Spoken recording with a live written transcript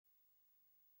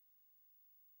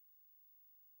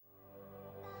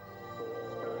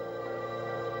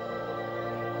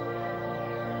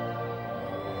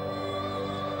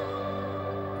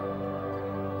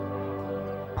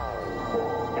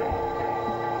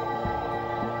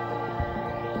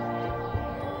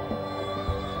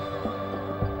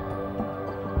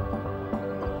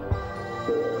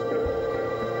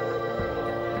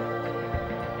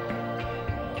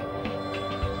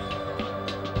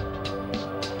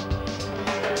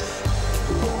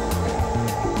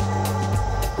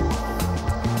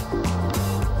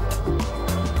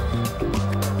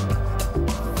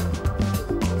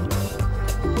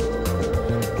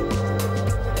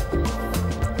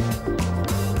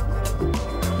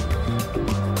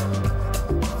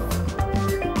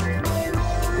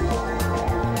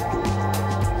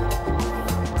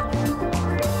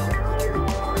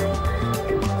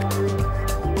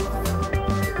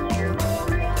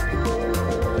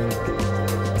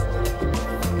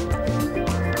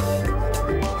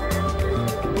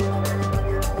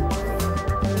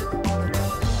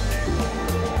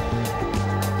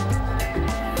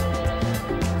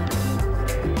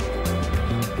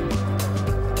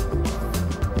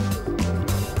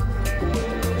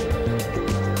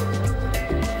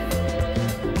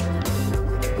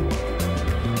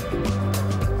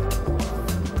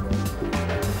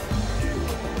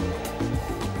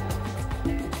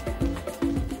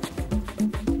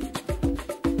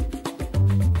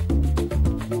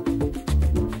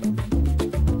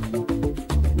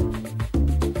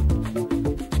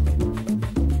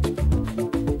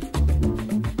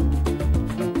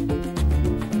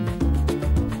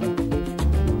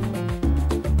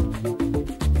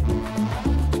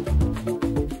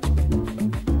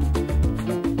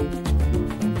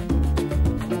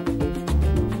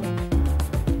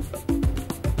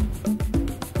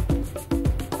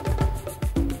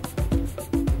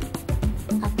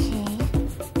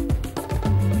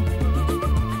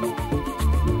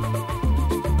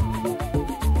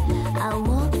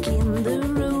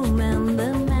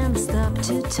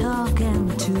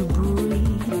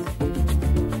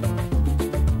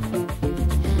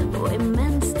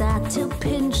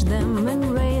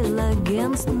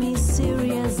against me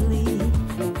seriously.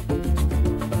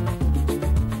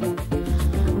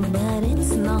 But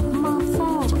it's not my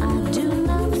fault, I do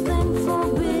nothing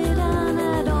forbidden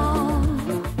at all.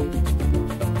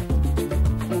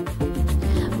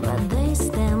 But they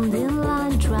stand in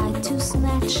line, try to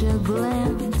snatch a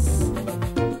glance.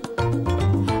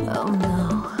 Oh no,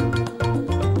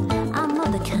 I'm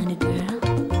not the kind of girl,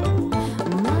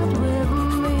 not with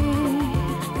me.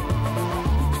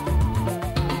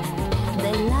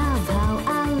 They love how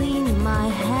I lean my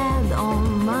head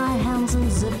on my hands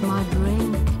and zip my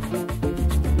drink.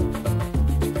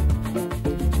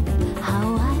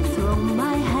 How I throw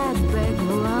my head back,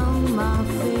 run my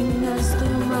fingers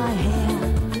through my hair.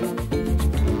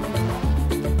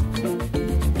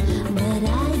 But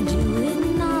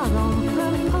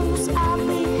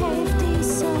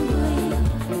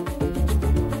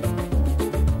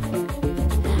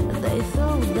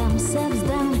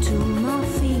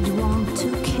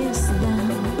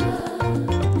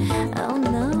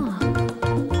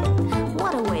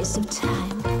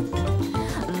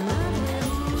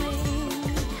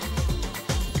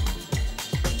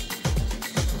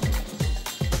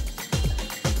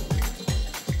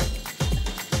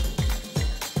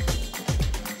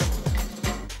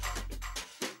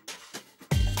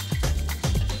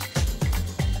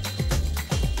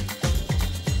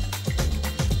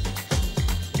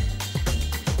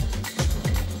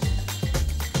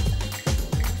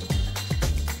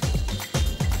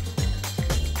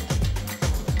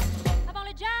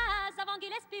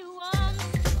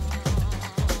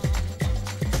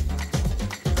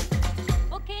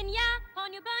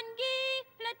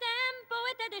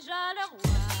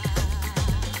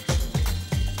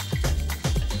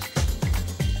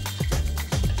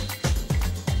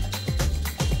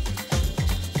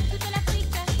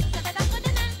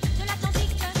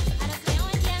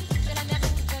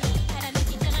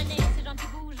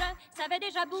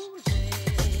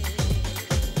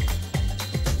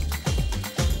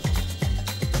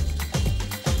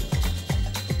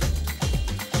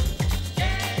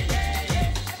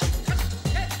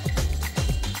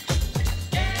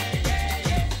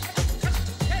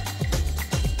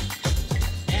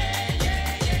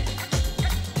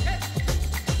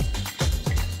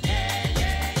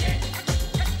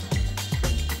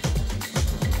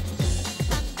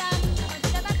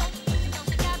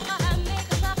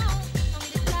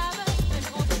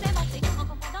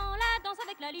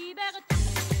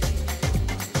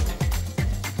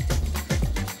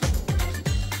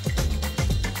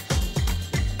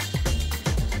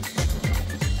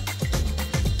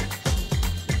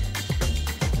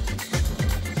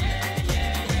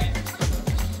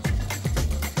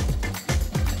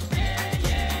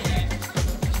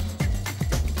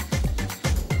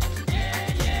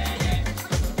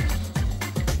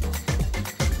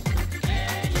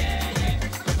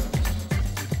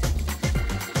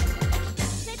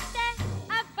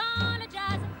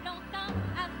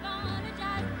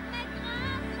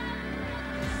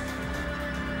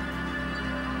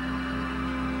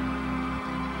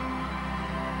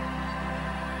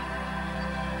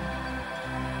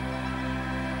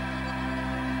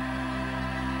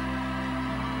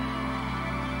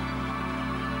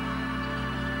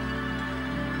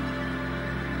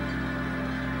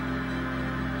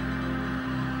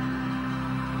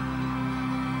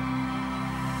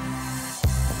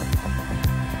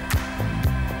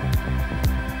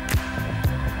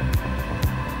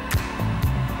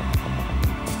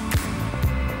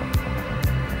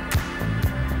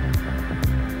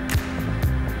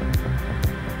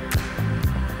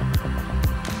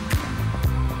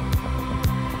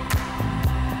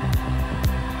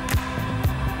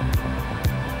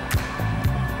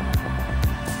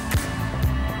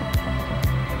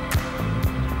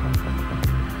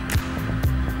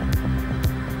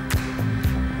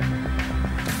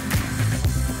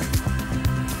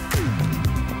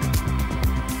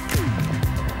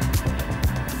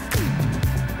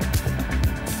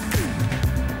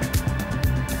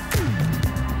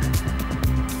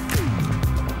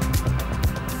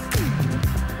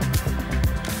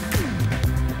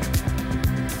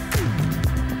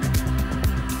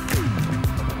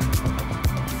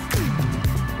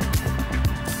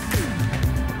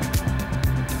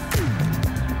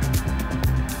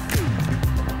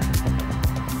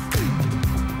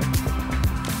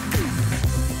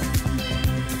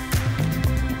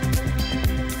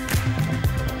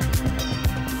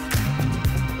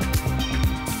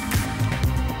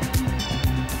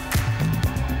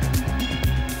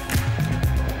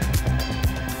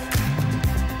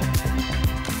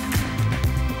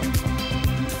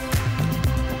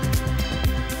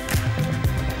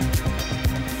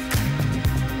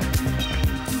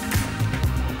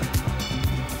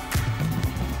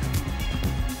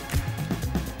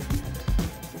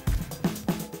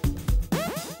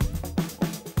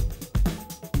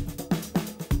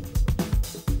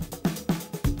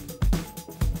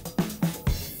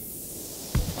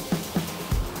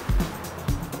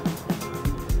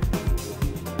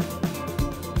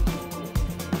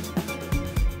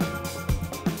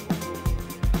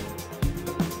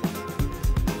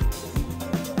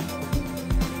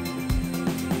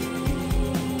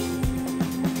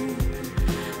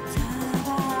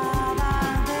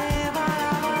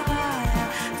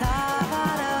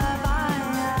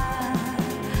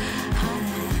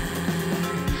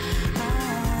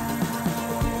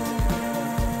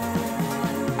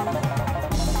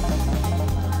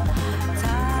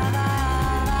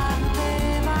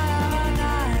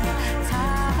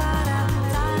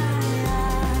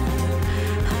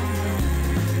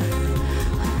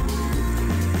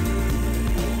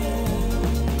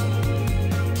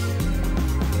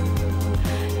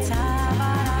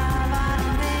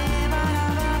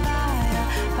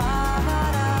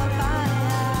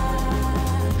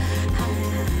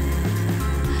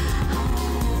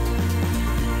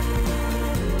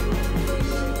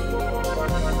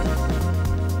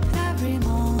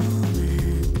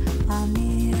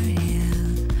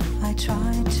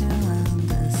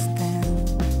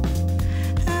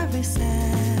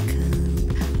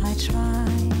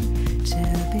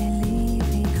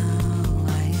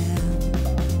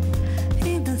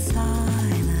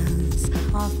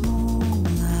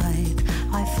moonlight,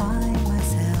 I find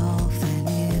myself in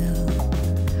you.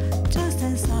 Just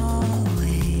as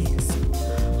always,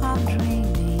 I'm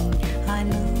dreaming, I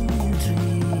know you're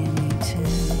dreaming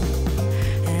too.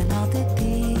 And all the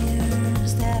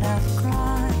tears that I've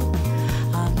cried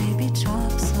are maybe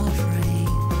drops of rain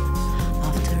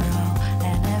after all.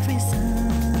 And every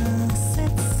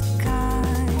sunset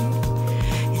sky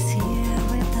is here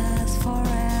with us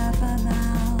forever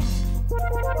now.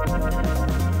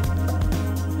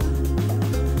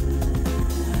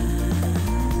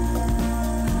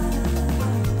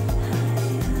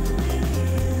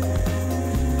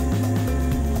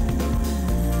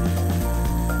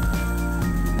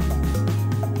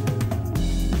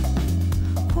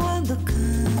 Quando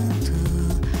canto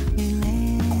me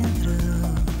lembro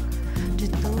de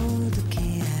tudo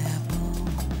que é bom,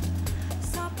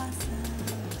 só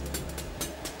passando.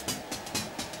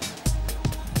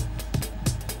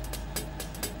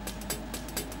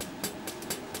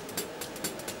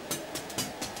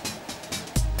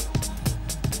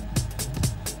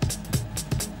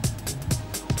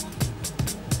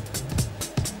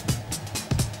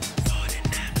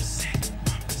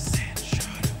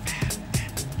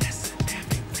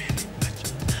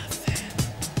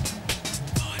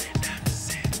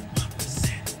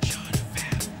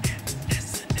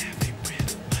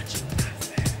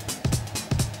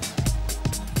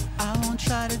 I won't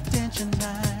try to dent your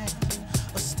night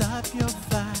or stop your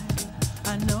fight.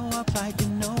 I know I'm right, you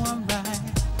know I'm right.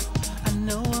 I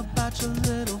know about your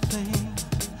little thing,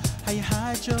 how you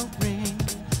hide your ring.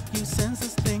 You sense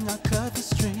this thing, I cut the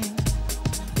string.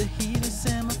 The heat is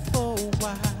simmer for a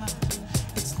while.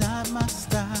 It's not my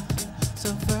style,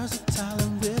 so versatile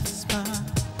and with a smile.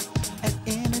 At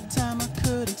any time I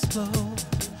could explode.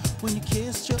 When you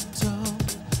kissed your toe,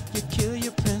 you kill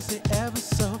your princely ever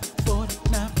so.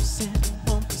 49%,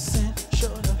 1%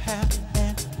 short of half,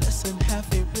 and less than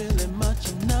half ain't really much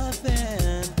of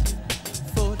nothing.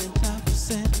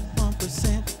 49%,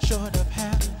 1% short of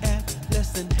half, and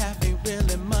less than half ain't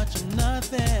really much of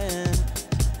nothing.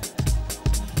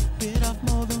 Bit off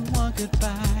more than one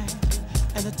goodbye,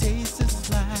 and the taste is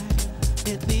slight.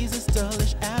 It leaves a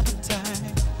dullish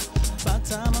appetite. By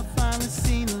the time I finally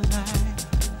seen the light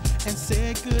and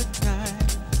said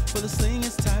goodnight, well, the sling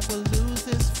is tight, we'll lose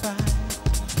this fight.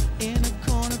 In a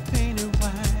corner painted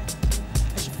white,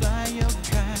 as you fly your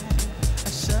kite, I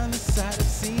shun the sight, I've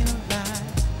seen a light,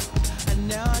 and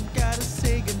now I gotta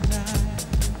say goodnight.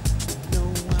 No,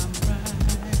 I'm right.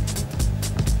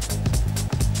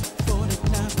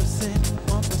 49%,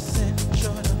 1%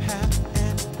 short of half,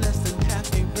 and less than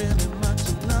half ain't really much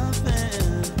of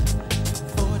nothing.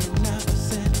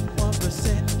 49%,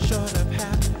 1% short of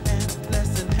half, and less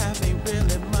than half ain't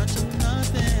really much of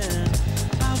nothing.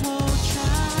 I won't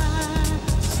try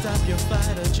to stop your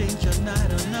flight or change your night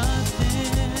or nothing.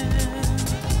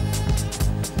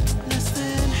 Less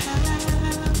than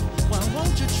half. Why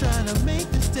won't you try to make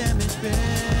this damage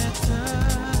better?